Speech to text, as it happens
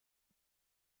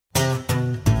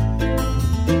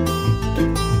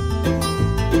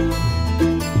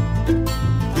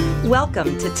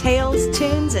Welcome to Tales,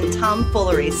 Tunes, and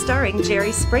Tomfoolery starring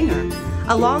Jerry Springer,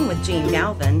 along with Gene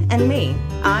Galvin and me.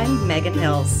 I'm Megan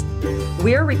Hills.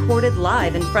 We're recorded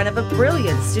live in front of a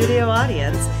brilliant studio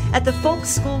audience at the Folk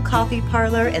School Coffee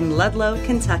Parlor in Ludlow,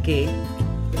 Kentucky.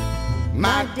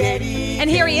 My daddy. And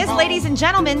here he is, ladies and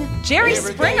gentlemen, Jerry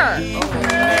Springer.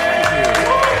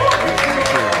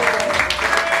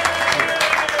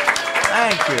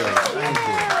 Thank you.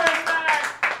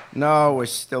 No, we're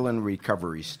still in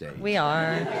recovery stage. We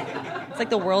are. It's like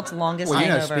the world's longest Well,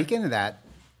 hangover. speaking of that,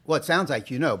 well, it sounds like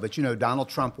but Donald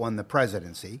Trump won the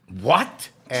presidency. What?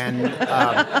 And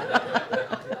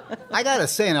I got to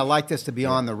say, and I like this to be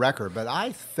on the record, but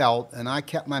I felt, and I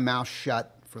kept my mouth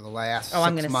shut for the last 6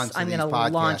 months of these podcasts. I'm going to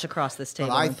launch across this table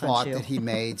but I and punch thought you. that he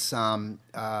made some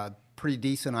pretty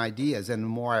decent ideas, and the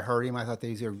more I heard him, I thought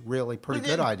these are really pretty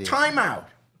good ideas. Time out.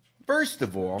 First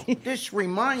of all, this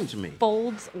reminds me.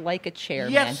 Folds like a chair,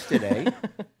 yesterday,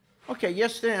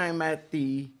 yesterday I'm at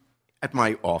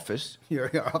my office.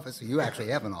 Your office. You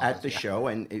actually have an office. At the show,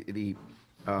 and they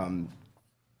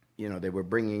were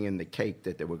bringing in the cake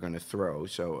that they were going to throw.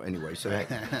 So anyway,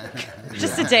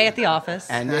 Just a day at the office.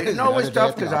 And it was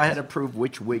tough because I had to prove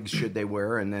which wigs should they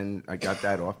wear, and then I got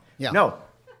that off. Yeah. No,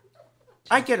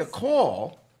 I get a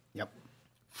call. Yep.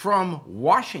 From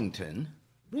Washington.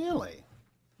 Really?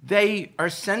 They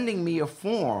are sending me a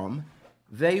form.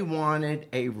 They wanted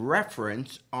a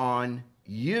reference on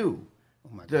you,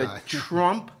 God.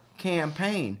 Trump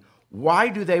campaign. Why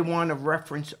do they want a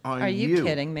reference on you? Are you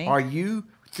kidding me? Are you,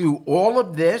 through all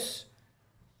of this,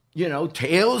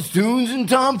 tales, tunes, and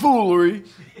tomfoolery,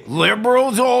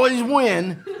 liberals always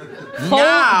win.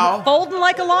 Folding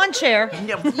like a lawn chair.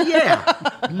 Yeah.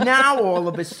 Now, all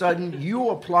of a sudden, you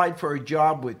applied for a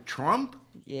job with Trump?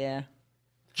 Yeah.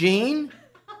 Gene?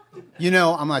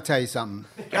 I'm going to tell you something.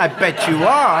 I bet you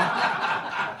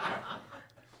are.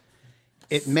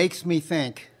 It makes me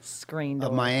think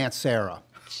of my Aunt Sarah.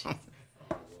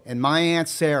 And my Aunt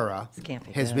Sarah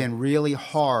has been really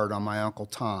hard on my Uncle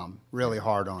Tom, really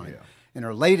hard on him. Yeah. And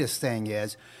her latest thing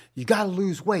is, you got to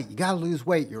lose weight. You got to lose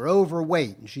weight. You're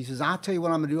overweight. And she says, I'll tell you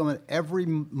what I'm going to do. Every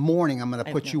morning I'm going to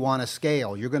put you on a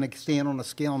scale. You're going to stand on a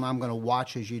scale, and I'm going to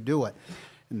watch as you do it.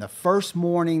 And the first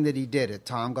morning that he did it,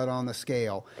 Tom got on the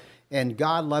scale, and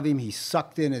God love him, he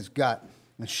sucked in his gut.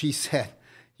 And she said,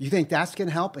 you think that's going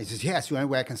to help? He says, yes, the only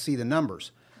way I can see the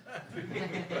numbers.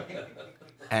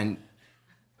 And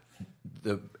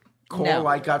the call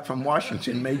I got from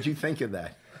Washington made you think of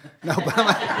that. No, but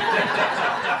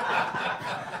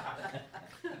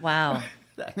wow.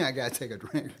 I got to take a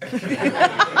drink.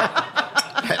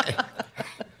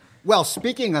 Well,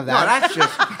 speaking of that, no, that's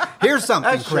just here's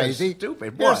something that's crazy. Just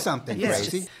stupid. Here's something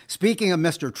crazy. Speaking of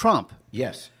Mr. Trump,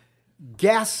 yes.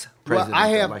 Guess what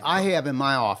I have in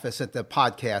my office at the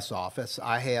podcast office.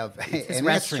 I have an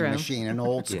answering machine, an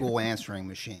old school answering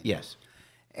machine. Yes.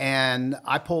 And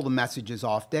I pull the messages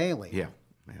off daily. Yeah.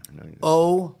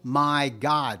 Oh my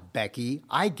God, Becky!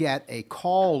 I get a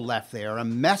call left there, a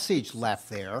message left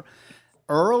there,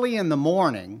 early in the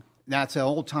morning. That's an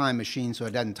old time machine, so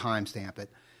it doesn't timestamp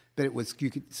it. But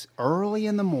it's early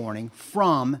in the morning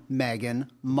from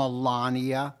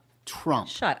Melania Trump.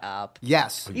 Shut up.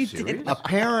 Yes. Are you serious?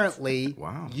 Apparently,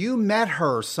 wow. You met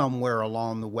her somewhere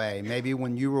along the way. Maybe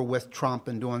when you were with Trump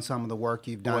and doing some of the work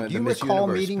you've done. Do you recall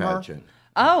meeting her?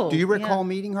 Oh. Do you recall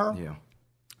meeting her? Yeah.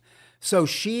 So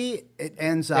it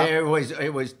ends up.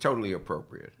 It was totally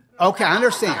appropriate. Okay, I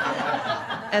understand.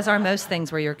 As are most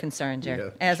things where you're concerned, Jerry. Yeah.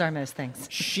 As are most things.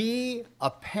 She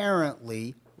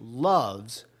apparently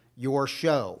loves your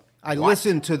show. I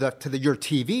listened to your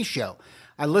TV show.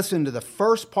 I listened to the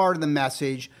first part of the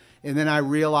message, and then I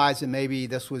realized that maybe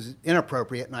this was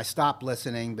inappropriate, and I stopped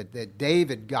listening, but that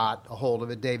David got a hold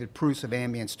of it. David Pruce of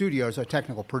Ambient Studios, our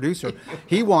technical producer.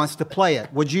 He wants to play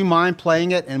it. Would you mind playing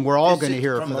it? And we're all going to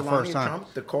hear it for the first time.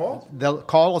 Trump, the call? The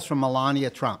call is from Melania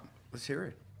Trump. Let's hear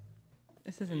it.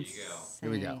 This is insane.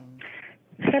 Here we go.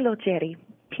 Hello, Jerry.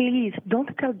 Please don't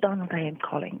tell Donald I am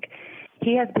calling.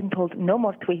 He has been told no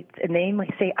more tweets, and they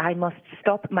say I must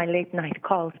stop my late night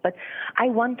calls. But I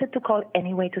wanted to call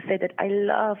anyway to say that I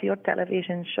love your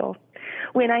television show.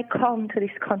 When I come to this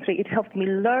country, it helped me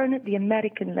learn the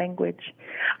American language.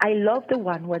 I love the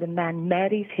one where the man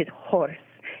marries his horse.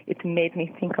 It made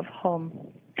me think of home.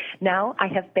 Now I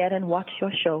have bet and watch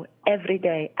your show every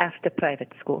day after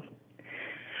private school.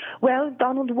 Well,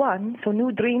 Donald won, so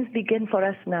new dreams begin for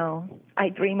us now. I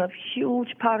dream of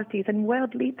huge parties and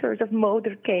world leaders, of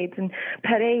motorcades and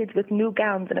parades with new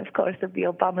gowns, and of course of the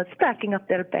Obamas packing up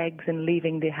their bags and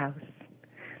leaving the house.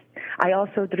 I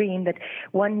also dream that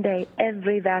one day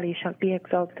every valley shall be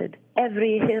exalted,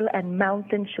 every hill and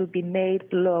mountain shall be made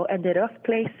low, and the rough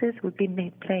places will be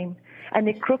made plain, and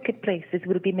the crooked places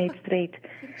will be made straight.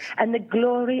 And the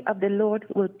glory of the Lord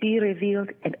will be revealed,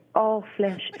 and all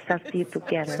flesh shall see it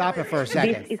together. Stop it for a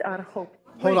second. This is our hope.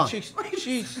 Hold on.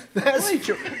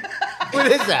 What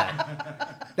is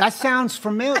that? That sounds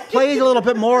familiar. Play a little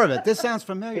bit more of it. This sounds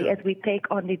familiar. As we take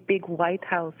on the big White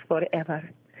House forever.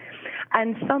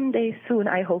 And someday soon,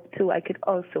 I hope, too, I could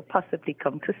also possibly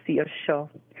come to see your show.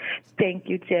 Thank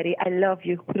you, Jerry. I love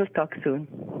you. We'll talk soon.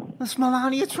 That's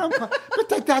Melania Trump.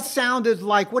 But that sounded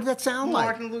like, what did that sound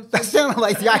Martin like? Luther. That sounded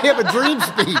like the I Have a Dream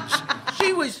speech.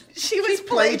 She was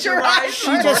plagiarized. She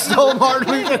just stole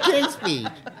Martin Luther King's speech.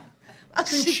 Can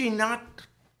she not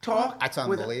talk? That's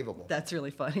unbelievable. That's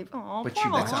really funny. Oh, But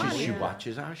she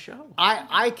watches our show.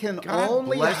 I can God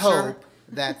only bless her. hope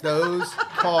that those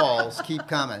calls keep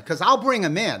coming, because I'll bring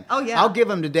them in. Oh, yeah. I'll give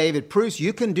them to David Pruce.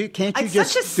 Can't you It's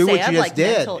just such a do what sad, you just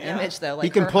did? mental image, though. Like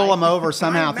you can her pull them height. over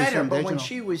somehow I through met her, some but digital. when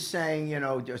she was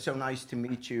saying, so nice to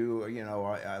meet you,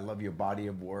 I love your body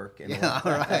of work. And Yeah,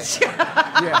 all right.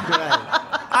 yeah,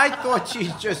 right. I thought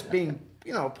she's just being,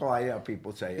 polite.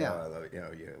 People say, Yeah. I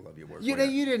love your work. You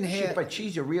didn't have But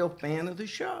she's a real fan of the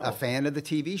show. a fan of the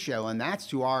TV show, and that's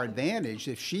to our advantage.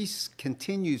 If she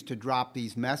continues to drop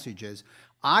these messages,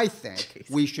 I think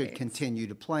we should continue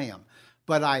to play them.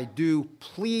 But I do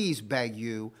please beg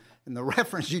you, in the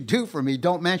reference you do for me,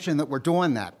 don't mention that we're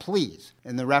doing that, please.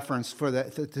 In the reference for the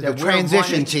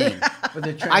transition team. For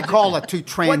the I call it to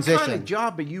transition. What kind of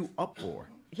job are you up for?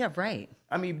 Yeah, right.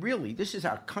 I mean, really, this is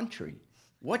our country.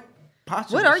 What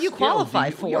possible What are you skill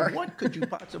qualified do you- for? What could you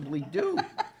possibly do?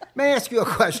 May I ask you a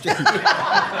question?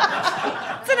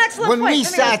 It's an excellent point. Let me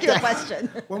ask you a question.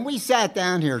 When we sat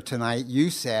down here tonight, you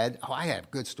said, I have a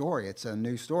good story. It's a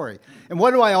new story. And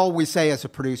what do I always say as a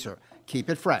producer? Keep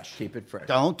it fresh. Keep it fresh.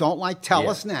 Don't tell Yeah.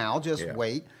 us now. Just Yeah.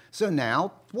 wait. So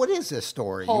now, what is this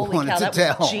story you Holy wanted cow, to that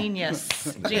tell? was genius.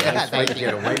 Genius. Nice way to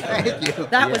get away from it. Thank you.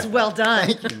 That was well done.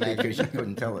 Thank you, Megan. Because you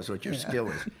couldn't tell us what your skill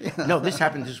is. No, this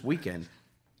happened this weekend.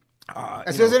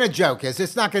 This isn't a joke, is it?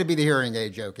 It's not going to be the hearing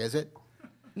aid joke, is it?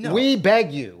 No. We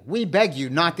beg you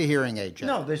not the hearing aid joke.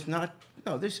 No, there's not.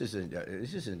 No, this isn't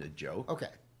a joke. Okay.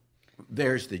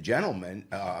 There's the gentleman.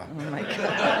 Oh, my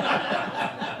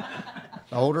God.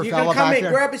 The older You fellow can come back in,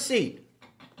 there? grab a seat.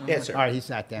 Yes, sir. All right, he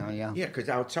sat down, yeah. Yeah, because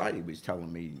outside he was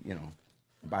telling me,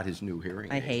 about his new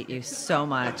hearing I aid. hate you so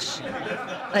much.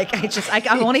 Like,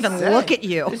 I won't even Said, look at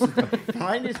you. This is the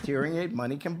finest hearing aid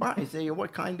money can buy. I say,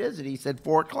 what kind is it? He said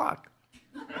 4 o'clock.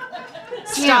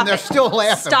 Stop they're it. still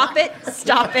laughing. Stop it.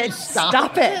 Stop it.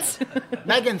 Stop it.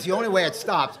 Megan's the only way it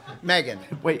stops. Megan,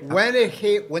 Wait,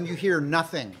 when you hear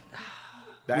nothing,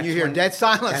 when you hear dead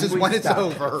silence is when it's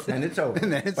over. Then it's over.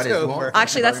 And then it's But as long- over.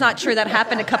 Actually, that's not true. That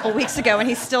happened a couple weeks ago, and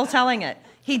he's still telling it.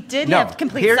 He did No, have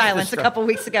complete here's the silence a story. couple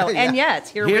weeks ago, and yet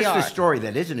here Here's we are. the story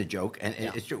that isn't a joke, and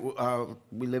it's true.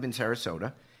 We live in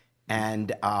Sarasota,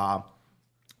 and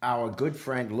our good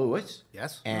friend Louis,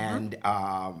 Yes. and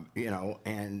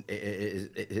and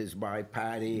his wife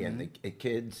Patty and the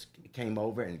kids came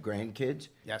over and grandkids,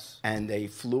 Yes. and they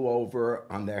flew over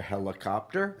on their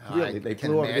helicopter. I Really, they can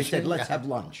flew over. They imagine, said, "Let's yeah. have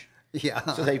lunch." Yeah.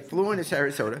 So they flew into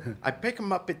Sarasota. I pick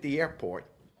them up at the airport,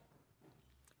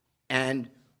 and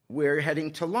we're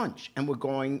heading to lunch, and we're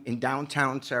going in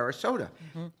downtown Sarasota.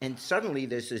 Mm-hmm. And suddenly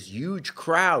there's this huge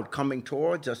crowd coming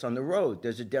towards us on the road.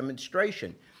 There's a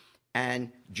demonstration.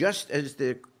 And just as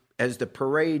the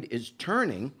parade is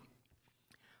turning,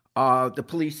 the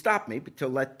police stop me to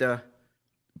let the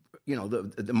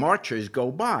marchers go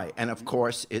by. And of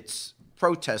course, it's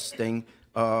protesting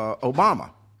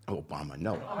Obama. Obama,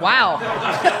 no. Wow.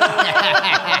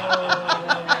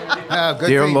 Good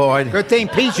Dear thing, Lord. Good thing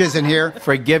Peach isn't here.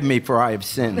 Forgive me, for I have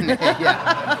sinned.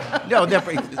 No,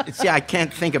 see, I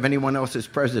can't think of anyone else as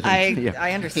president.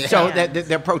 I understand. So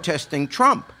they're protesting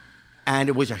Trump, and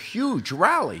it was a huge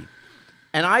rally.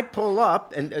 And I pull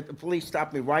up, and the police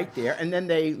stop me right there, and then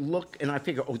they look, and I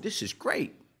figure, oh, this is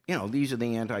great. These are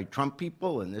the anti-Trump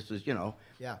people, and this is,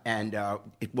 Yeah. And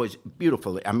it was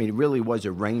beautiful. I mean, it really was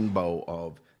a rainbow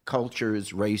of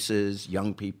cultures, races,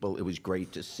 young people. It was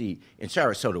great to see in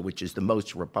Sarasota, which is the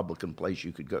most Republican place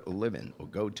you could live in or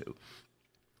go to.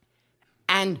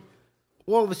 And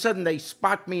all of a sudden, they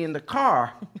spot me in the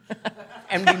car.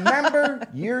 And remember,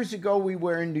 years ago, we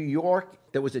were in New York.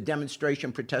 There was a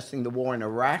demonstration protesting the war in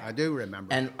Iraq. I do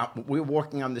remember. And we were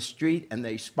walking on the street, and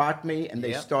they spot me, and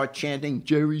they start chanting,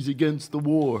 "Jerry's against the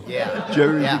war." Yeah.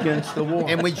 Jerry's Yeah. against the war.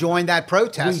 And we joined that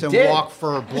protest and did. walked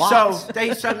for blocks.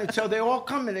 So they all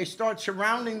come and they start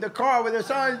surrounding the car with a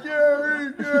sign,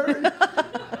 "Jerry, Jerry."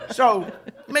 So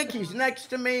Mickey's next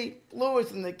to me, Louis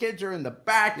and the kids are in the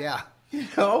back. Yeah. You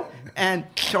know? And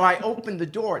so I opened the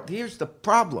door. Here's the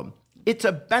problem. It's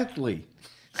a Bentley.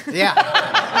 Yeah.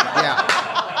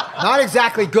 Yeah. Not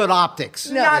exactly good optics.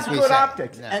 Not good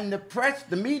optics. Yeah. And the press,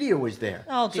 the media was there.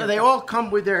 Oh, so they all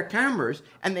come with their cameras,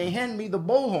 and they hand me the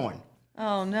bullhorn.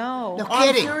 Oh, no. No I'm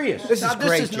kidding. serious. This is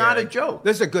great, This is not a Jerry. joke.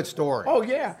 This is a good story. Oh,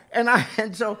 yeah.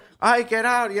 And so I get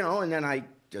out, you know, and then I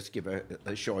just give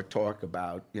a short talk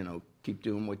about, you know, keep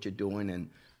doing what you're doing. And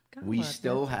we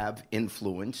still have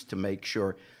influence to make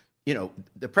sure, you know,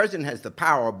 the president has the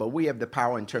power, but we have the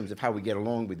power in terms of how we get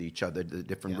along with each other, the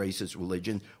different races,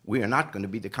 religions. We are not going to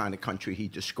be the kind of country he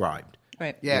described.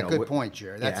 Right. Yeah, You know, good point,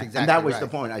 Jerry. That's exactly And that was right. the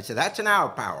point. I said, that's in our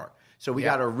power. So we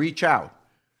got to reach out,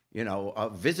 you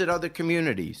know, visit other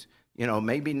communities. You know,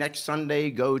 maybe next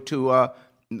Sunday go to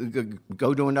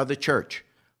another church.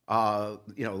 You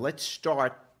know, let's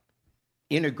start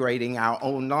integrating our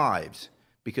own lives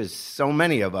because so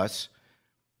many of us,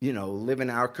 you know, live in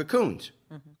our cocoons.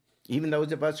 Mm-hmm. Even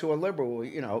those of us who are liberal,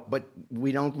 you know, but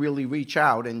we don't really reach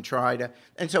out and try to.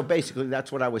 And so basically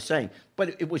that's what I was saying.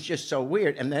 But it was just so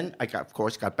weird. And then I, of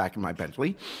course, got back in my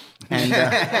Bentley. And,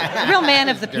 real man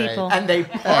of the people. And they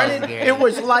parted. It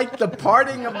was like the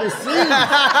parting of the seas.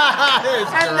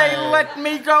 And they let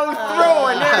me go through.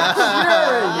 And they're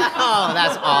cheering. Oh,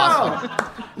 that's awesome.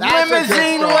 That's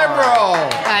Limousine liberal.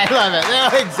 I love it.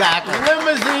 Yeah, exactly.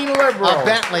 Limousine liberal. A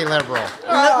Bentley liberal.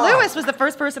 Lewis was the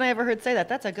first person I ever heard say that.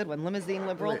 That's a good one. Limousine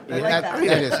liberal. I like that.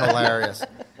 That is hilarious.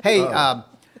 Hey,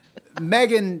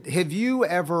 Megan, have you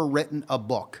ever written a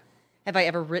book? Have I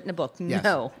ever written a book? Yes.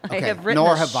 No. Okay. I have written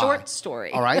Nor a have short I.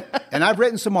 story. All right. And I've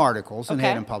written some articles and Okay.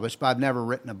 had them published, but I've never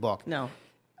written a book. No.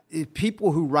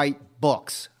 People who write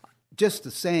books, just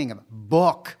the saying of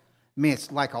book, I mean,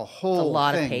 it's like a whole It's a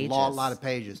lot thing. of pages. Lot of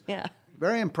pages. Yeah.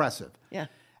 Very impressive. Yeah.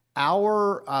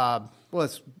 Our,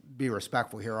 let's be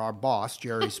respectful here, our boss,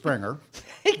 Jerry Springer.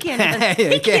 He can't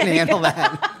even. He can't handle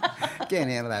that. Can't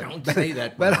handle that. Don't say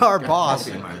that. But our boss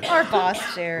Our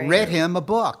boss, Jerry. read him a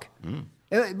book.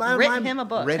 Written him a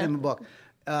book, Read huh? him a book.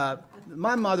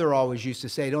 My mother always used to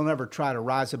say, don't ever try to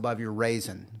rise above your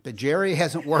raisin. But Jerry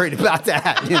hasn't worried about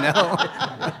that, you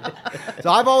know. So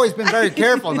I've always been very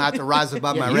careful not to rise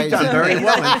above my You've raisin. done very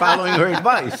well in following her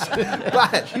advice.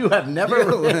 But You have never.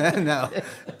 no.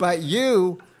 But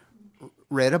you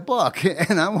read a book,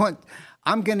 and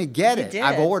I'm going to get it. did.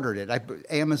 I've ordered it.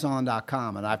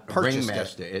 Amazon.com, and I've purchased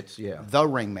Ringmaster. it. It's, yeah. The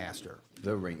Ringmaster.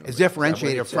 The Ringmaster. It's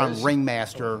differentiated Is that what it from says?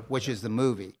 Ringmaster, which is the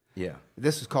movie. Yeah.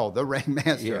 This is called The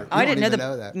Ringmaster. Yeah. You I don't didn't know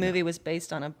even the that. movie was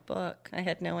based on a book. I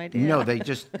had no idea. No, they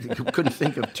just couldn't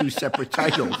think of two separate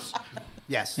titles.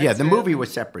 Yes. Yeah, the movie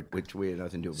was separate, which we had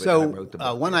nothing to do with. I So wrote the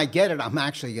book. when I get it, I'm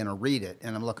actually going to read it,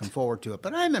 and I'm looking forward to it.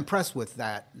 But I'm impressed with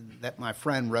that my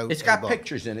friend wrote. It's a got book.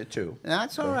 pictures in it too.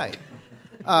 That's all right.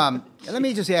 Let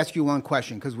me just ask you one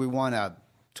question, because we want to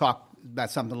talk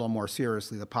about something a little more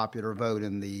seriously, the popular vote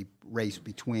in the race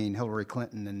between Hillary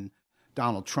Clinton and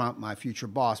Donald Trump, my future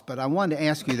boss. But I wanted to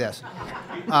ask you this.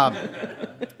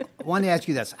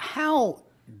 How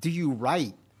do you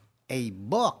write a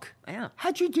book? Yeah.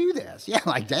 How'd you do this? Yeah,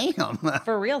 like, damn.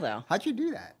 For real, though. How'd you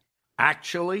do that?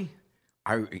 Actually,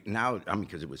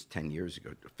 because it was 10 years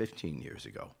ago, 15 years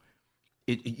ago.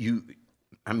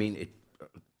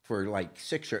 For like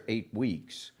 6 or 8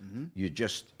 weeks, you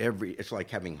just it's like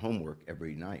having homework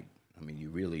every night. I mean, you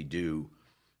really do.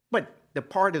 But the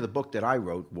part of the book that I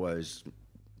wrote was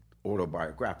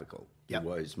autobiographical. Yep. It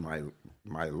was my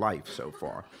life so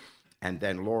far. And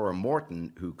then Laura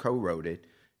Morton, who co-wrote it,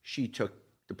 she took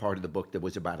the part of the book that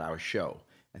was about our show,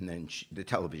 and then the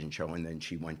television show, and then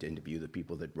she went to interview the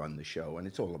people that run the show, and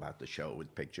it's all about the show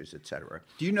with pictures, etc.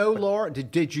 Do you know Laura?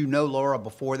 Did you know Laura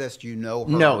before this? Do you know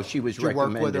her? No, she was Did you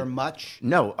recommended. work with her much?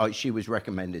 No, she was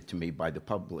recommended to me by the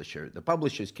publisher. The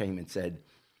publishers came and said,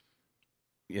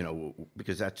 you know,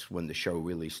 because that's when the show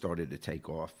really started to take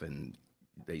off, and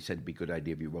they said it'd be a good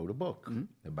idea if you wrote a book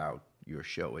about your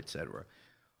show, etc.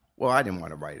 Well, I didn't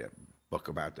want to write a book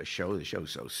about the show. The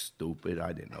show's so stupid.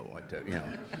 I didn't know what to, you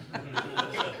know.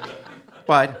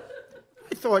 But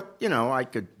I thought, you know, I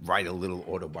could write a little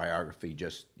autobiography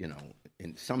just, you know,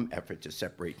 in some effort to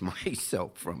separate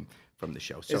myself from the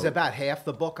show. So, Is about half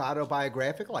the book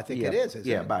autobiographical? I think it is. Isn't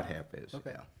it? about half is.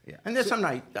 Okay. Yeah. And there's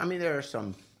there are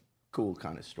some cool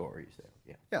kind of stories there.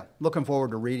 Yeah. Yeah, looking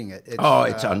forward to reading it.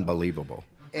 It's unbelievable.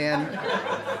 And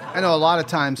I know a lot of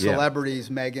times Yeah. celebrities,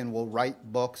 Megan, will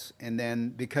write books, and then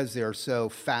because they're so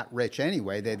fat rich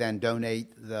anyway, they then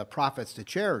donate the profits to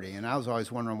charity. And I was always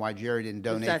wondering why Jerry didn't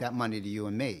donate that money to you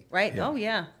and me. Right? Oh,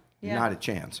 yeah. Yeah. Not a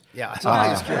chance. Yeah, so I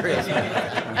was curious.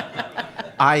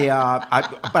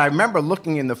 But I remember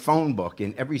looking in the phone book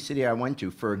in every city I went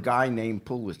to for a guy named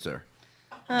Pulitzer.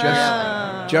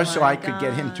 Just so I could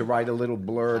get him to write a little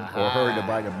blurb or her to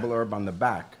write a blurb on the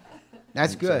back.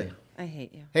 That's good. I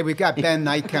hate you. Hey, we've got Ben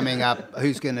Knight coming up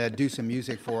who's going to do some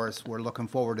music for us. We're looking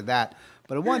forward to that.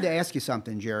 But I wanted to ask you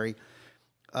something, Jerry.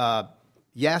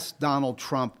 Yes, Donald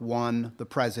Trump won the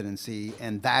presidency,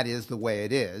 and that is the way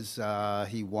it is.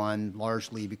 He won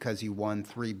largely because he won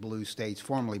 3 blue states,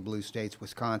 formerly blue states,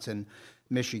 Wisconsin,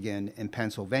 Michigan, and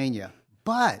Pennsylvania.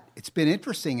 But it's been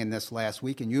interesting in this last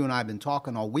week, and you and I have been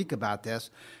talking all week about this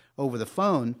over the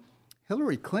phone.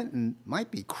 Hillary Clinton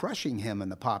might be crushing him in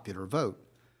the popular vote.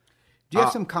 Do you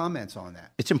have some comments on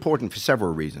that? It's important for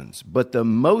several reasons, but the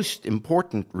most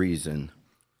important reason,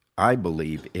 I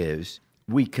believe, is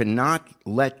we cannot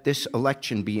let this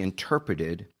election be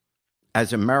interpreted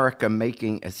as America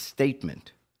making a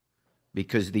statement,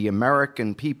 because the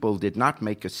American people did not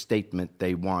make a statement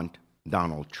they want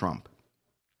Donald Trump.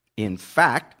 In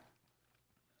fact,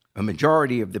 a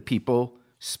majority of the people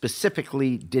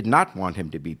specifically did not want him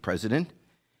to be president,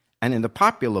 and in the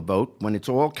popular vote, when it's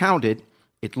all counted,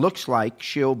 it looks like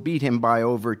she'll beat him by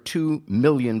over 2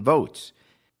 million votes.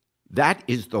 That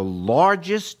is the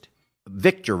largest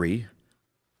victory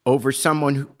over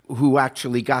someone who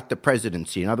actually got the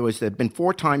presidency. In other words, there have been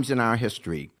 4 times in our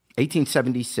history.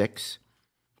 1876,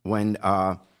 when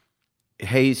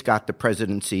Hayes got the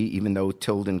presidency, even though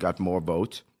Tilden got more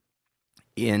votes.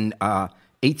 In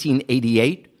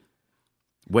 1888,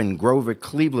 when Grover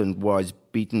Cleveland was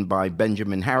beaten by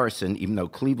Benjamin Harrison, even though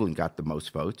Cleveland got the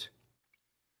most votes.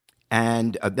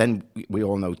 And then we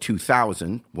all know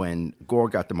 2000, when Gore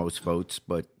got the most votes,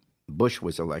 but Bush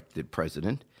was elected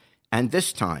president. And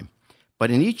this time.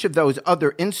 But in each of those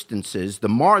other instances, the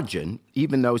margin,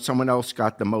 even though someone else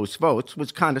got the most votes,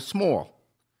 was kind of small.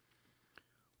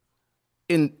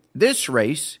 In this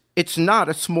race, it's not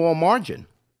a small margin.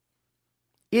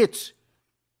 It's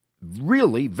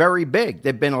really very big.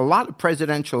 There have been a lot of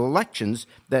presidential elections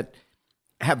that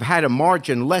have had a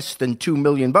margin less than 2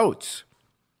 million votes.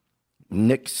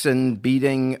 Nixon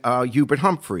beating Hubert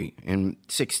Humphrey in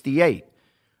 1968.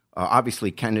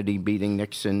 Obviously, Kennedy beating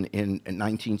Nixon in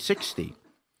 1960.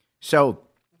 So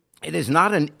it is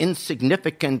not an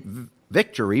insignificant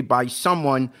victory by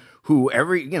someone who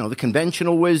the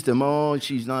conventional wisdom, oh,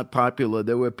 she's not popular.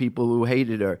 There were people who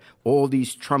hated her. All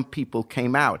these Trump people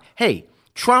came out. Hey,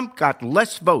 Trump got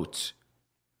less votes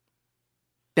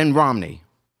than Romney.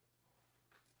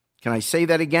 Can I say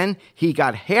that again? He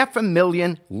got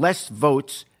 500,000 less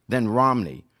votes than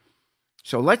Romney.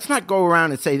 So let's not go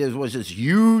around and say there was this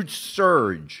huge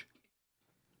surge,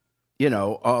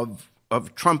 of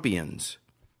Trumpians.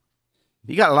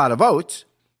 He got a lot of votes,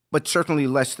 but certainly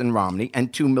less than Romney,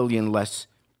 and 2 million less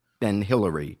than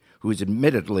Hillary, who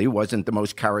admittedly wasn't the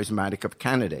most charismatic of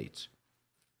candidates.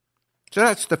 So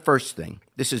that's the first thing.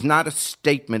 This is not a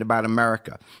statement about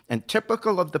America. And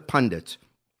typical of the pundits,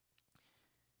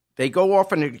 they go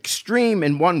off on an extreme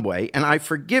in one way, and I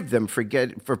forgive them for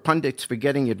pundits for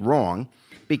getting it wrong,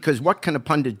 because what can a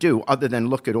pundit do other than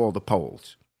look at all the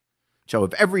polls? So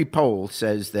if every poll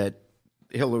says that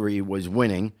Hillary was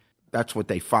winning, that's what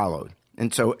they followed.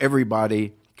 And so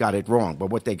everybody got it wrong. But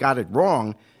what they got it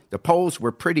wrong, the polls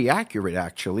were pretty accurate,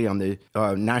 actually, on the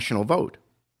national vote.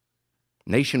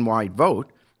 Nationwide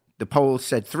vote, the polls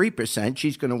said 3%.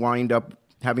 She's going to wind up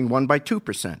having won by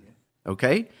 2%.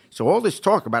 Okay? So all this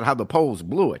talk about how the polls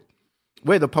blew it,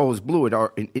 where the polls blew it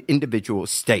are in individual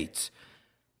states,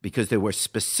 because there were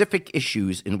specific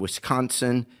issues in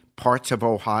Wisconsin, parts of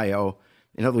Ohio.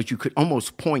 In other words, you could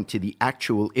almost point to the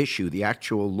actual issue, the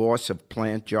actual loss of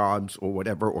plant jobs or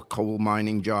whatever, or coal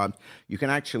mining jobs. You can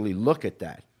actually look at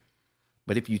that.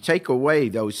 But if you take away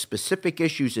those specific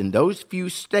issues in those few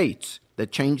states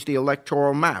that changed the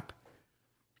electoral map,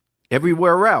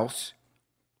 everywhere else,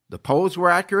 the polls were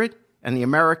accurate, and the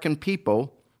American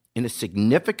people, in a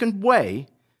significant way,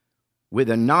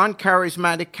 with a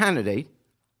non-charismatic candidate,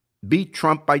 beat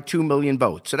Trump by 2 million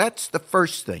votes. So that's the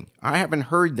first thing. I haven't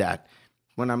heard that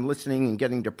when I'm listening and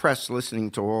getting depressed listening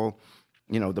to all,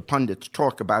 the pundits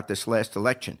talk about this last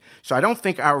election. So I don't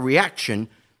think our reaction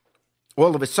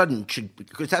all of a sudden should,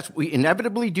 because we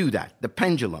inevitably do that, the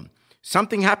pendulum.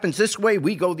 Something happens this way,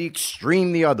 we go the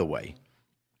extreme the other way.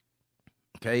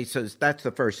 Okay, so that's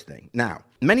the first thing. Now,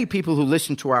 many people who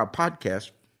listen to our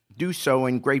podcast do so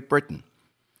in Great Britain.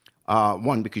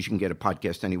 One, because you can get a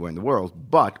podcast anywhere in the world,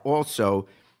 but also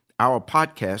our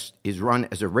podcast is run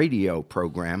as a radio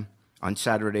program on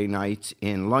Saturday nights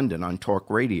in London on Talk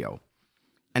Radio.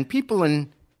 And people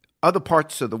in other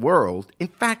parts of the world, in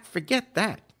fact, forget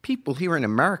that. People here in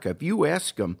America, if you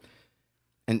ask them,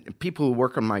 and people who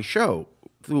work on my show,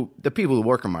 the people who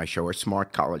work on my show are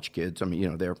smart college kids. I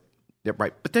mean, they're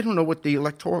bright, but they don't know what the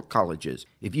Electoral College is.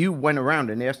 If you went around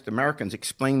and asked Americans,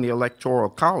 explain the Electoral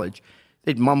College,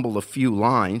 they'd mumble a few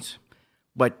lines.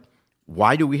 But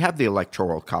why do we have the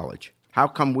Electoral College? How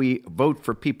come we vote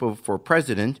for people for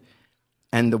president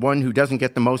and the one who doesn't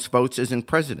get the most votes isn't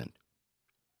president?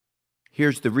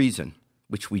 Here's the reason,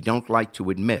 which we don't like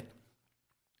to admit.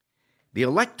 The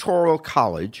Electoral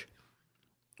College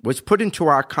was put into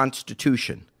our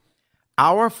Constitution.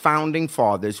 Our founding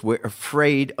fathers were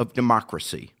afraid of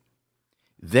democracy.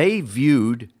 They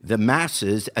viewed the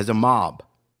masses as a mob.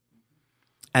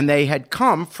 And they had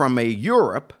come from a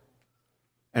Europe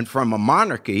and from a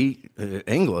monarchy,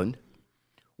 England,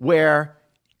 where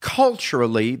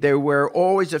culturally there were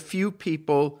always a few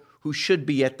people who should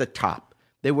be at the top.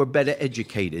 They were better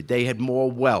educated. They had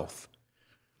more wealth.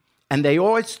 And they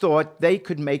always thought they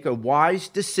could make a wise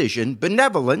decision,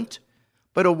 benevolent,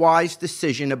 but a wise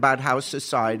decision about how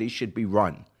society should be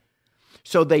run.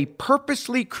 So they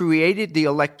purposely created the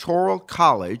Electoral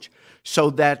College so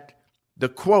that the,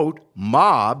 quote,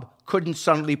 mob couldn't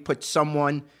suddenly put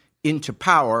someone into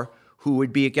power who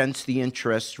would be against the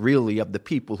interests, really, of the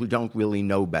people who don't really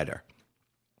know better.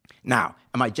 Now,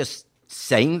 am I just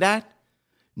saying that?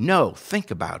 No,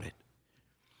 think about it.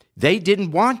 They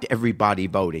didn't want everybody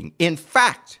voting. In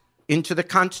fact, into the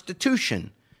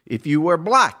Constitution, if you were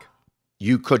black,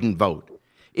 you couldn't vote.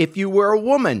 If you were a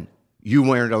woman, you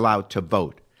weren't allowed to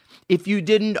vote. If you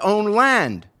didn't own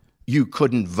land, you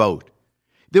couldn't vote.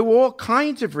 There were all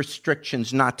kinds of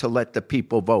restrictions not to let the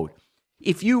people vote.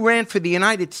 If you ran for the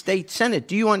United States Senate,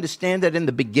 do you understand that in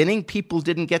the beginning, people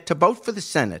didn't get to vote for the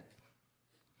Senate?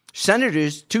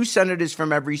 Senators, 2 senators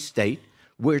from every state,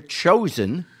 were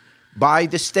chosen by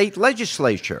the state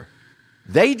legislature.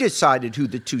 They decided who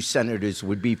the 2 senators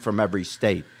would be from every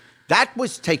state. That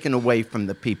was taken away from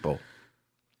the people.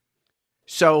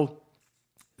 So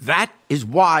that is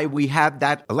why we have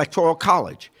that Electoral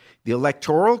College. The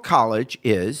Electoral College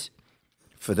is,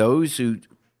 for those who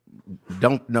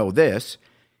don't know this,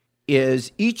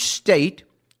 is each state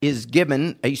is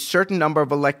given a certain number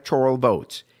of electoral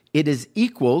votes. It is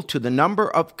equal to the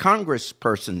number of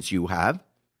congresspersons you have,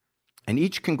 and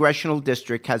each congressional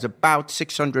district has about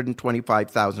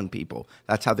 625,000 people.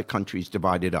 That's how the country is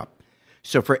divided up.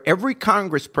 So for every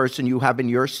congressperson you have in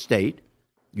your state,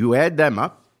 you add them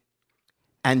up,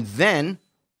 and then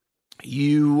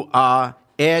you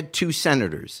add 2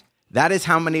 senators. That is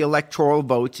how many electoral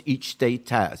votes each state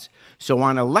has. So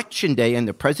on election day, in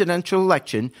the presidential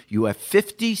election, you have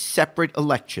 50 separate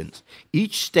elections.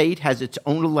 Each state has its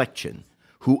own election.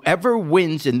 Whoever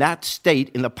wins in that state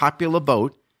in the popular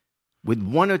vote, with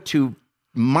 1 or 2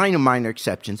 minor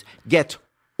exceptions, gets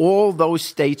all those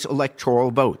states'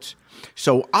 electoral votes.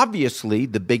 So obviously,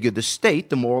 the bigger the state,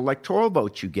 the more electoral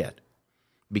votes you get,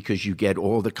 because you get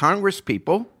all the Congress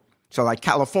people. So like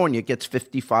California gets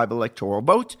 55 electoral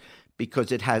votes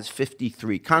because it has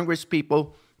 53 Congress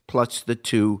people plus the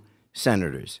 2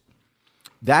 senators.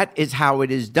 That is how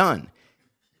it is done.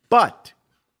 But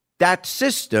that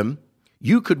system,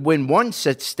 you could win one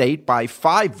state by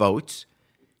 5 votes,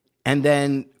 and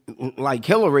then, like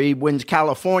Hillary, wins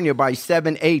California by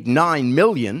 7, 8, 9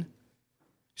 million.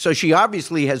 So she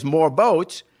obviously has more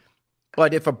votes.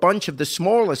 But if a bunch of the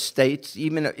smaller states,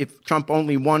 even if Trump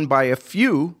only won by a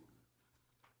few,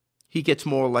 he gets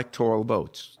more electoral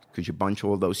votes because you bunch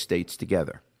all those states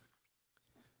together.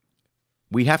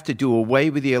 We have to do away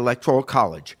with the Electoral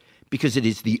College because it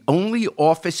is the only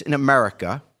office in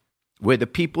America where the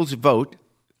people's vote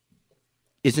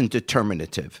isn't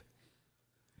determinative.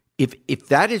 If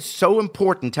that is so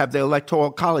important to have the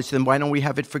Electoral College, then why don't we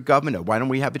have it for governor? Why don't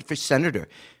we have it for senator?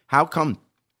 How come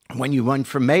when you run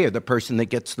for mayor, the person that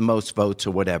gets the most votes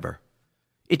or whatever?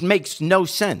 It makes no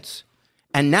sense.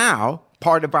 And now,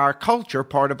 part of our culture,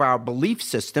 part of our belief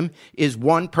system is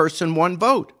one person, one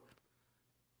vote.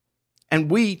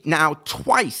 And we now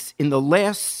twice in the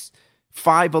last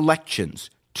 5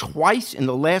 elections, that's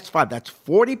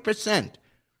 40%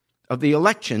 of the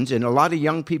elections in a lot of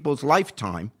young people's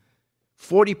lifetime,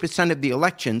 40% of the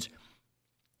elections,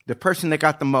 the person that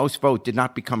got the most vote did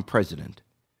not become president.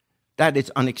 That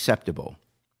is unacceptable.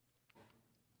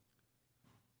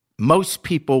 Most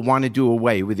people want to do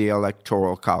away with the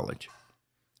Electoral College.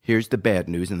 Here's the bad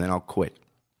news, and then I'll quit.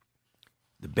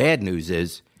 The bad news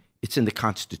is it's in the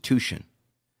Constitution.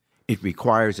 It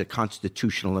requires a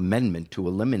constitutional amendment to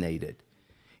eliminate it.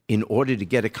 In order to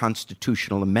get a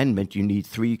constitutional amendment, you need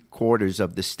 3/4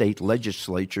 of the state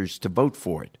legislatures to vote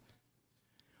for it.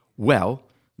 Well,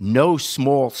 no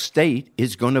small state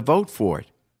is going to vote for it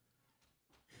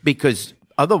because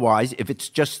Otherwise, if it's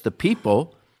just the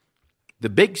people, the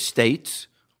big states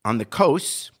on the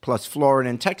coasts, plus Florida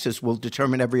and Texas, will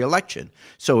determine every election.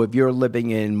 So if you're living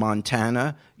in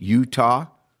Montana, Utah,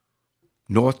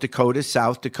 North Dakota,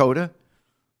 South Dakota,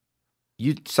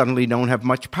 you suddenly don't have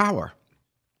much power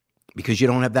because you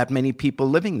don't have that many people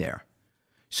living there.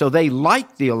 So they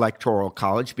like the Electoral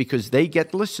College because they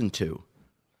get listened to.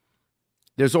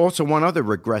 There's also one other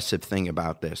regressive thing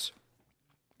about this.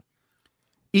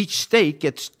 Each state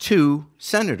gets 2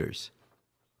 senators,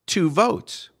 2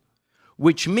 votes,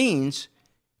 which means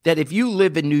that if you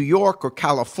live in New York or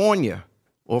California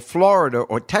or Florida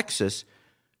or Texas,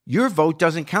 your vote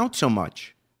doesn't count so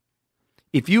much.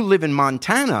 If you live in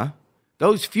Montana,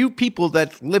 those few people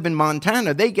that live in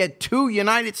Montana, they get 2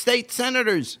 United States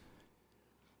senators.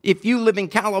 If you live in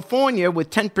California with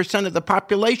 10% of the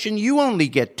population, you only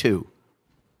get 2.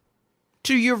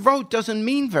 So your vote doesn't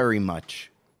mean very much.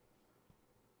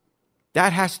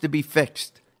 That has to be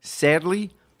fixed.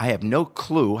 Sadly, I have no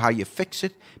clue how you fix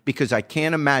it because I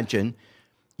can't imagine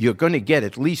you're going to get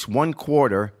at least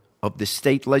 1/4 of the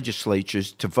state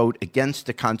legislatures to vote against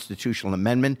the constitutional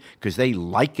amendment because they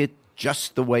like it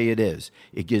just the way it is.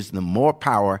 It gives them more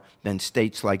power than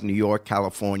states like New York,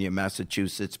 California,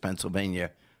 Massachusetts,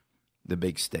 Pennsylvania, the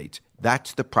big states.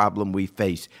 That's the problem we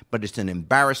face, but it's an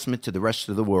embarrassment to the rest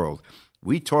of the world.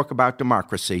 We talk about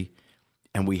democracy,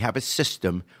 and we have a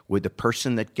system where the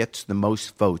person that gets the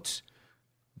most votes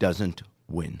doesn't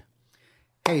win.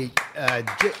 Hey,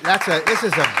 this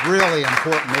is a really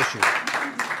important issue.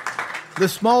 The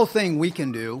small thing we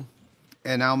can do,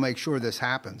 and I'll make sure this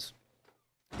happens,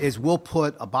 is we'll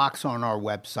put a box on our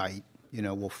website.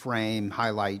 We'll frame,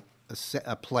 highlight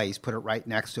a place, put it right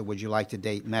next to, would you like to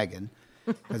date Megan?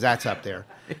 Because that's up there.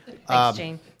 Thanks,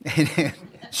 Jane.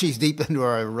 She's deep into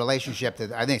a relationship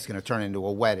that I think is going to turn into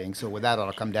a wedding. So with that,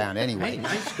 it'll come down anyway. Hey,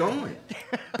 nice going.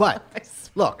 But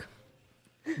look,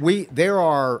 there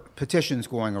are petitions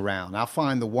going around. I'll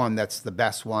find the one that's the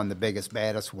best one, the biggest,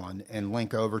 baddest one, and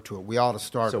link over to it. We ought to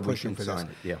start pushing for this.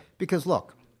 Yeah. Because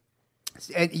look,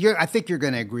 I think you're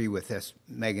going to agree with this,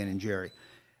 Megan and Jerry.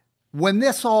 When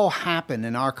this all happened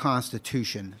in our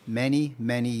Constitution many,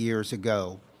 many years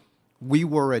ago, we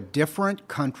were a different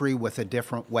country with a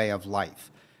different way of life.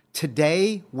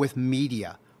 Today, with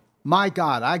media, my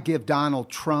God, I give Donald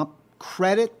Trump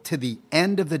credit to the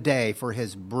end of the day for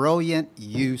his brilliant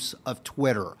use of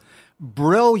Twitter.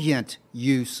 Brilliant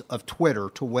use of Twitter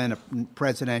to win a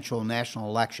presidential national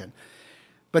election.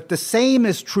 But the same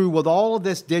is true with all of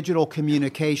this digital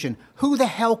communication. Who the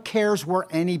hell cares where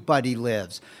anybody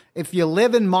lives? If you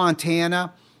live in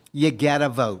Montana, you get a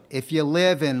vote. If you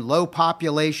live in low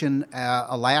population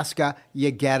Alaska, you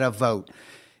get a vote.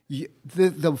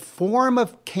 The form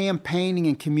of campaigning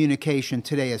and communication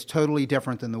today is totally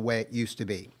different than the way it used to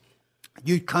be.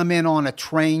 You'd come in on a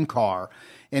train car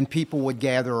and people would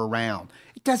gather around.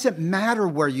 It doesn't matter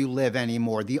where you live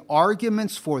anymore. The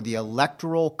arguments for the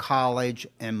Electoral College,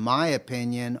 in my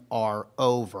opinion, are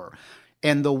over.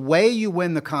 And the way you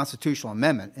win the constitutional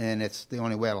amendment, and it's the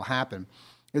only way it'll happen,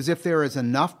 is if there is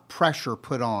enough pressure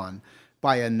put on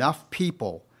by enough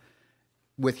people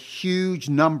with huge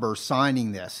numbers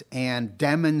signing this and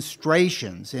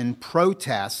demonstrations and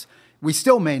protests. We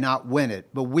still may not win it,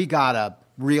 but we got to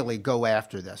really go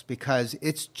after this because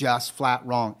it's just flat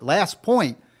wrong. Last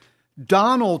point,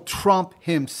 Donald Trump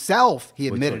himself, he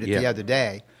admitted it the other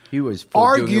day, he was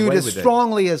argued as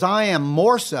strongly as I am,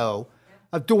 more so,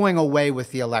 of doing away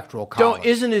with the Electoral College.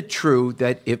 Isn't it true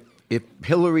that if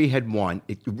Hillary had won,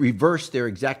 it reversed their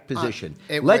exact position?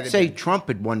 Let's say Trump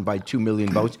had won by 2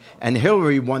 million votes and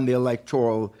Hillary won the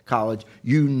Electoral College.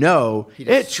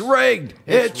 It's rigged.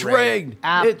 It's rigged.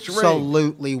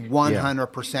 Absolutely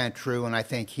 100% true, and I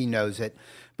think he knows it.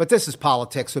 But this is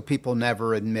politics, so people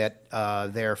never admit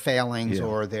their failings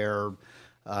or their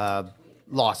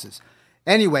losses.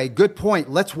 Anyway, good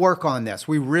point. Let's work on this.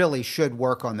 We really should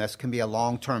work on this. It can be a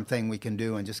long-term thing we can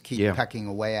do and just keep pecking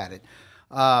away at it.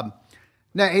 Now,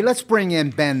 hey, let's bring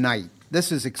in Ben Knight.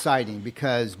 This is exciting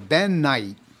because Ben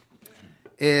Knight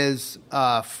is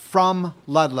from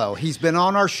Ludlow. He's been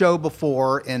on our show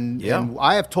before, and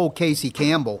I have told Casey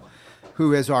Campbell,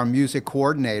 who is our music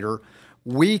coordinator,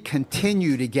 we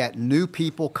continue to get new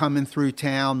people coming through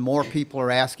town. More people are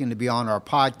asking to be on our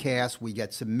podcast. We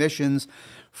get submissions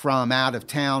from out of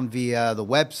town via the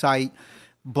website.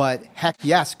 But heck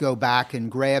yes, go back and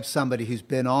grab somebody who's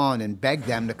been on and beg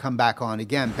them to come back on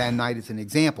again. Ben Knight is an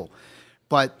example.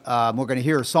 But we're going to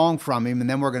hear a song from him, and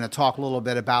then we're going to talk a little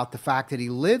bit about the fact that he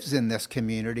lives in this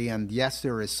community, and yes,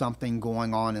 there is something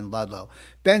going on in Ludlow.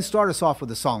 Ben, start us off with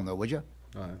a song, though, would you?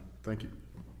 All right. Thank you.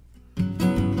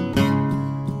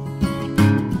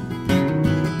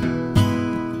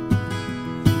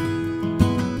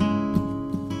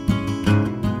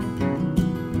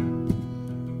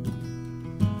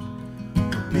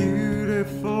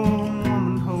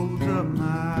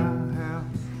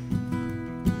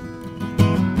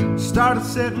 started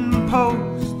setting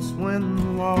posts when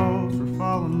the walls were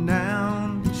falling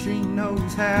down. She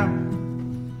knows how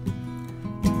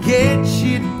to get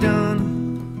shit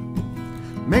done,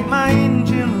 make my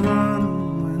engine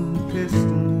run. When the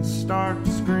pistons start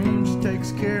to scream, she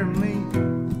takes care of me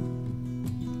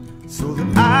so that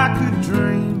I could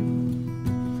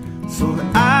dream, so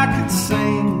that I could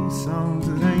sing songs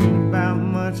that ain't about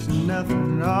much and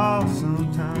nothing at all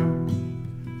sometimes.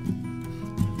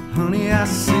 Honey, I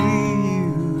see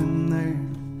you in there,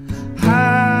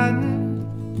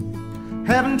 hiding,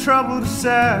 having trouble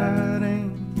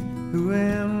deciding who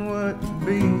and what to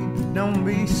be. Don't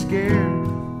be scared,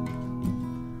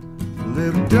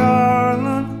 little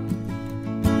darling.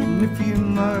 And if you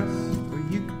must, well,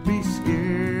 you could be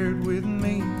scared with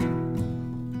me.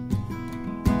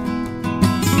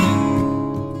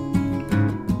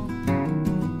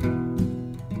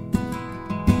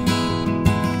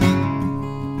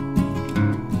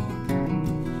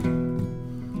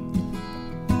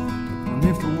 And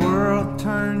if the world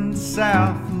turns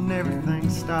south and everything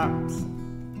stops,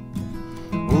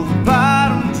 oh, the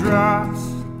bottom drops,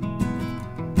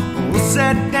 we'll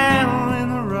sit down in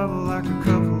the rubble like a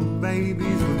couple of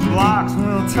babies with blocks, and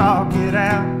we'll talk it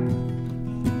out.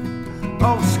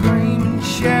 Oh, scream and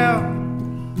shout,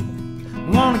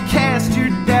 wanna cast your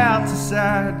doubts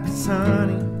aside, 'cause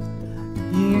honey,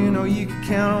 you know you can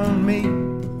count on me.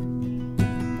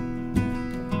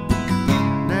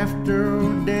 And after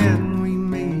we're dead and we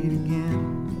meet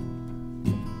again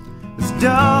as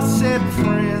dulcet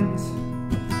friends,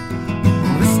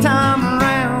 this time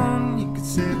around you could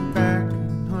sit back,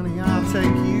 honey, I'll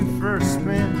take you for a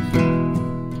spin.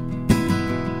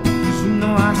 'Cause you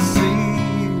know I see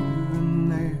you in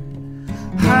there,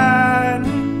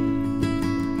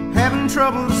 hiding, having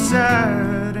trouble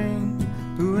deciding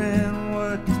who and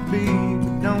what to be.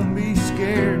 But don't be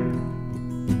scared,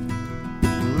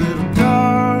 little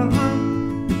darling.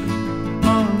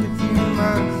 Oh, if you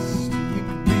must, you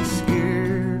could be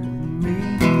scared with me.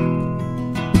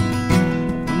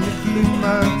 And if you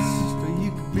must,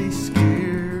 you could be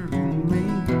scared with me.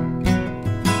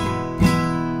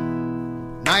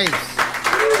 Nice.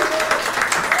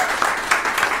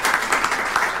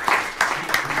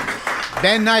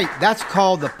 Ben Knight, that's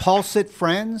called the Pulsate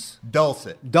Friends?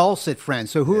 Dulcet. Dulcet Friends.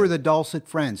 So who are the Dulcet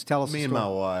Friends? Tell us Me the and story. my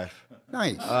wife.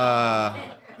 Nice.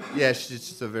 Yeah, she's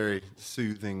just a very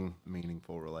soothing,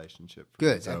 meaningful relationship. for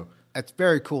me. Good. So, That's a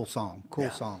very cool song. Cool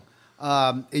song.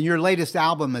 And your latest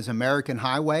album is American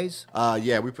Highways?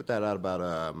 yeah, we put that out about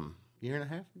a year and a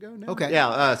half ago now. Okay.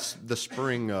 Yeah, the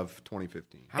spring of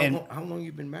 2015. How long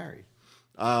you been married?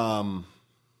 2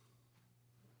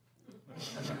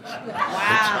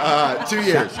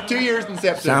 years. 2 years in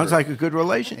September. Sounds like a good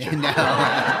relationship. No,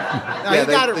 yeah, you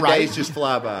got it the right. days just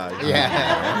fly by.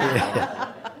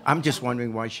 Yeah. I'm just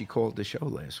wondering why she called the show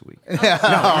last week.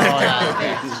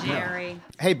 Jerry.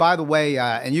 Hey, by the way,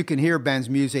 and you can hear Ben's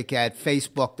music at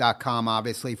facebook.com,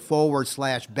 obviously,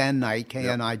 /Ben Knight,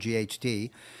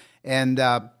 K-N-I-G-H-T. And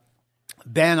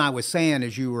Ben, I was saying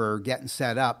as you were getting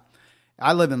set up,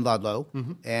 I live in Ludlow,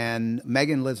 and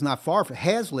Megan lives not far from,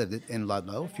 has lived in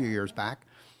Ludlow a few years back.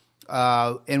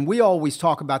 And we always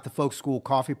talk about the Folk School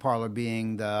Coffee Parlor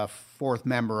being the fourth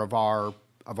member of our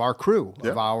crew,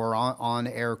 of our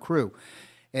on-air crew.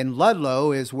 And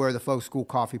Ludlow is where the Folk School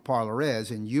Coffee Parlor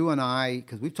is. And you and I,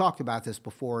 because we've talked about this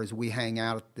before as we hang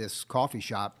out at this coffee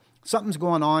shop, something's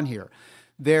going on here.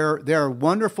 There are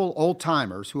wonderful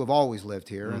old-timers who have always lived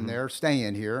here, and they're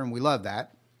staying here, and we love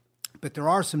that. But there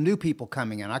are some new people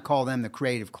coming in. I call them the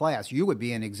creative class. You would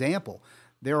be an example.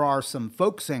 There are some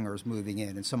folk singers moving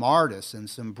in, and some artists, and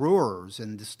some brewers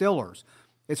and distillers.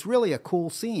 It's really a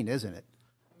cool scene, isn't it?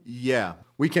 Yeah,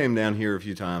 we came down here a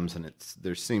few times, and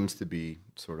there seems to be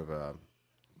sort of a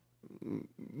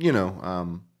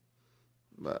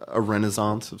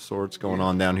renaissance of sorts going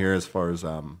on down here as far as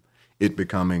it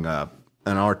becoming an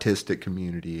artistic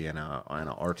community and an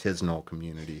artisanal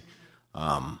community,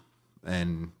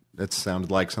 and that sounded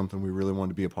like something we really wanted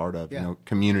to be a part of. Yeah.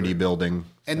 Community building.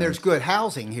 And there's good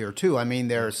housing here too. I mean,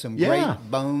 there's some great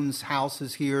bones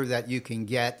houses here that you can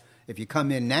get. If you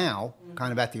come in now,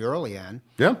 kind of at the early end,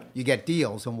 you get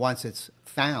deals. And once it's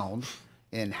found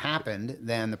and happened,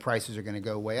 then the prices are going to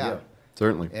go way up.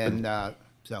 Certainly. And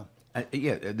so.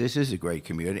 This is a great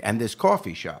community. And this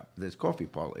coffee shop, this coffee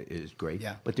parlor is great.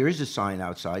 Yeah. But there is a sign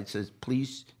outside that says,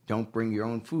 please don't bring your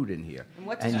own food in here. And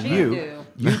what does Gene do?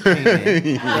 You came in.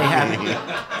 They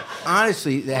have,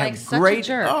 honestly, they Like have such a great,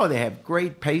 jerk. they have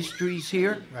great pastries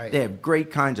here. Right. They have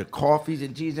great kinds of coffees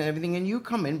and teas and everything. And you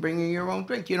come in bringing your own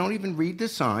drink. You don't even read the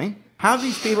sign. How are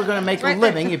these people going to make Right a there.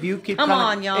 living if you keep Come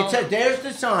coming? on, y'all. It said, there's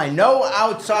the sign, no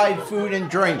outside food and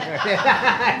drink.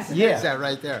 Yeah. Is that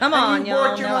right there? Come And on, you y'all.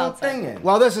 brought your No own outside. thing in.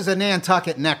 Well, this is a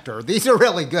Nantucket nectar. These are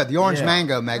really good. The orange Yeah.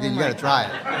 mango, Megan, you got to try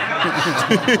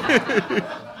it.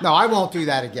 No, I won't do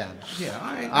that again. Yeah,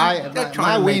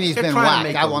 My weenie's been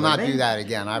whacked. I will not do that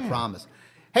again. I promise.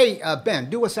 Hey, Ben,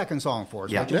 do a second song for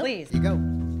us. Yeah. would you? Please. Here you go.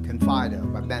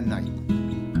 Confido by Ben Knight.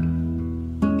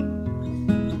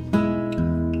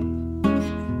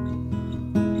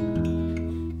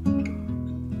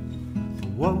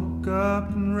 Woke up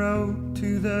and rode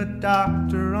to the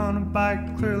doctor on a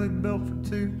bike clearly built for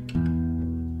two.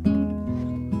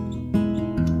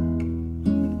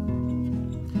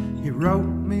 He wrote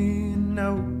me a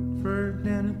note for a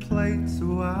dinner plate,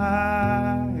 so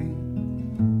I ate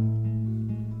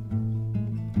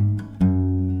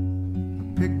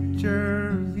a picture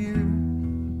of you.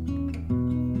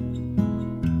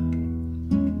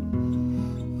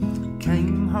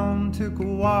 Came home, took a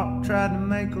walk, tried to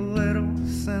make a little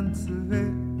sense of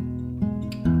it.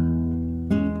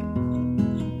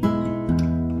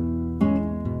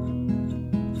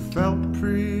 Felt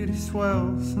pretty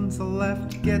swell since I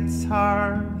left. It gets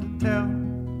hard to tell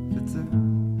if it's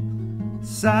a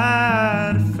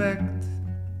side effect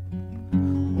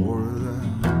or the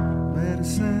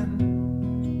medicine.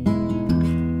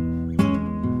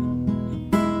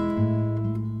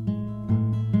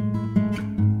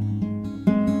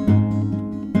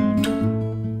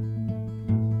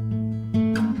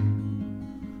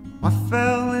 I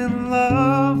fell in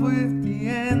love with the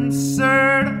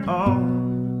answer to all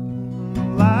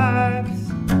life's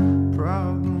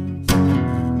problems.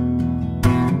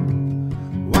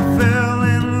 I fell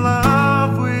in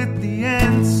love with the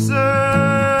answer.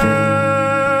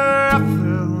 I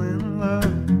fell in love.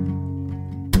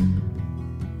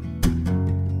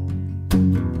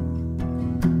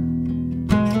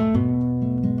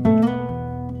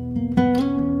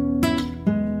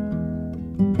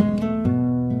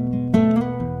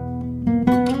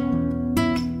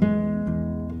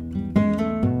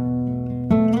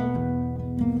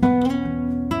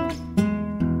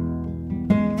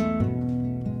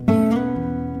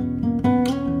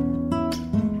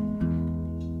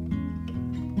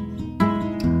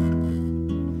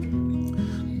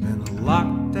 Been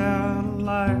locked out of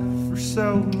life for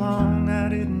so long, I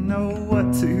didn't know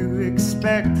what to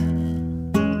expect.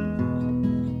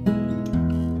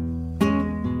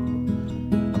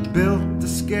 I built a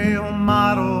scale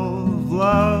model of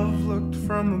love, looked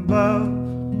from above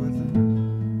with a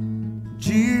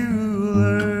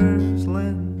jeweler's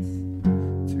lens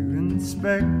to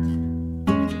inspect.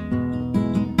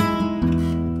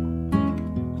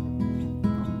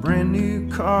 Brand new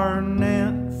car and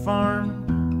ant farm,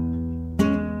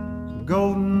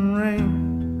 golden ring,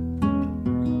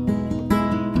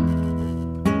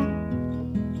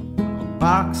 a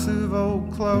box of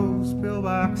old clothes,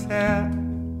 pillbox hat,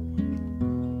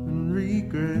 and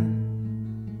regret.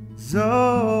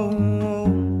 So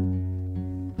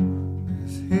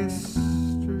is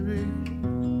history.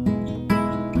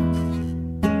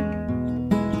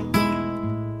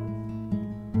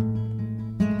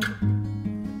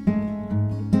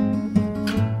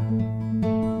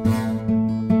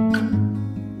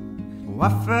 I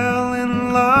fell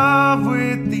in love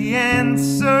with the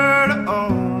answer to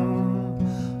all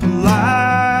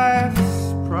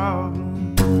life's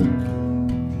problems.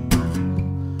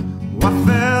 I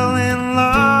fell in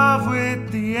love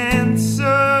with the answer. I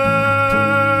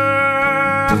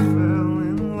fell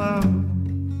in love.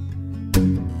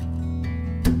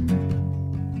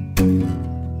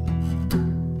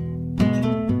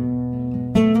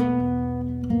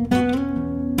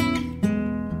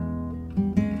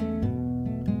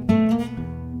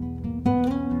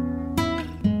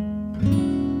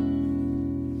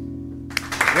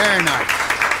 Very nice.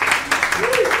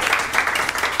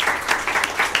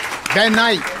 Ben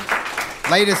Knight,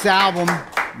 latest album,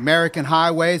 American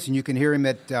Highways, and you can hear him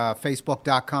at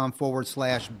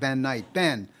facebook.com/Ben Knight.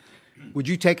 Ben, would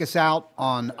you take us out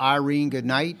on Irene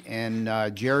Goodnight,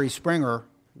 and Jerry Springer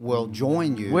will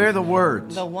join you. Where are the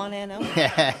words? The one and only.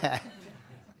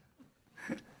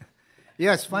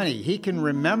 Yeah, it's funny. He can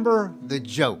remember the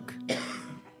joke,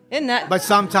 Isn't that? but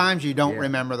sometimes you don't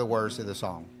remember the words of the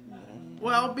song.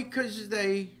 Well, because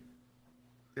they're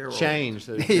old. Change.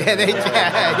 Yeah, they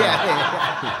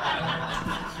yeah.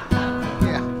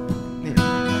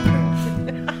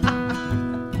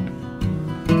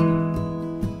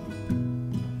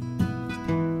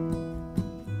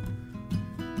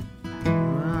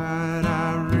 Right,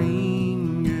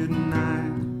 Irene, good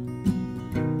night.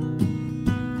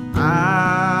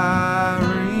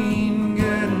 Irene,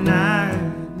 good night.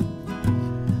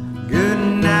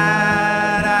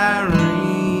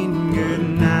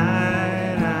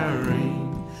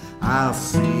 I'll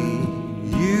see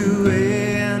you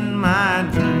in my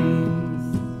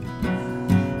dreams.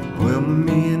 Well,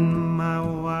 me and my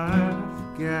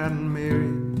wife got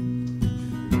married.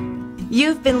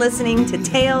 You've been listening to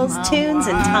Tales, Tunes,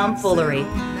 and Tomfoolery,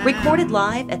 recorded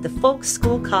live at the Folk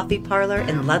School Coffee Parlor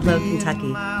in Ludlow,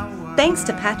 Kentucky. Thanks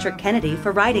to Patrick Kennedy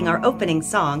for writing our opening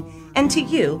song, and to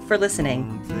you for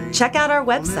listening. Check out our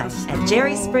website at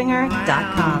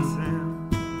jerryspringer.com.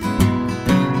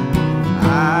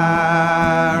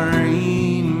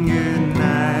 Irene, good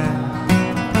night.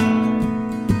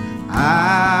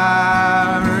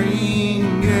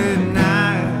 Irene, good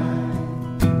night.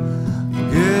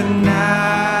 Good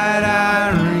night,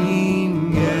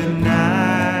 Irene. Good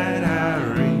night,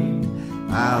 Irene.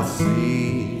 I'll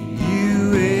see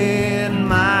you in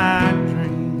my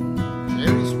dream.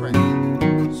 Jerry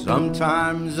Springer.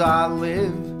 Sometimes I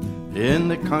live in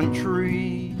the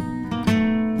country,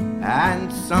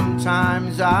 and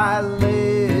sometimes I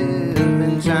live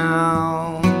in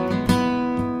town.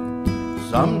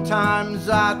 Sometimes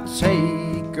I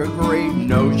take a great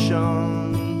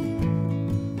notion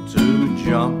to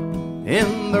jump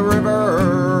in the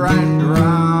river and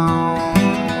drown.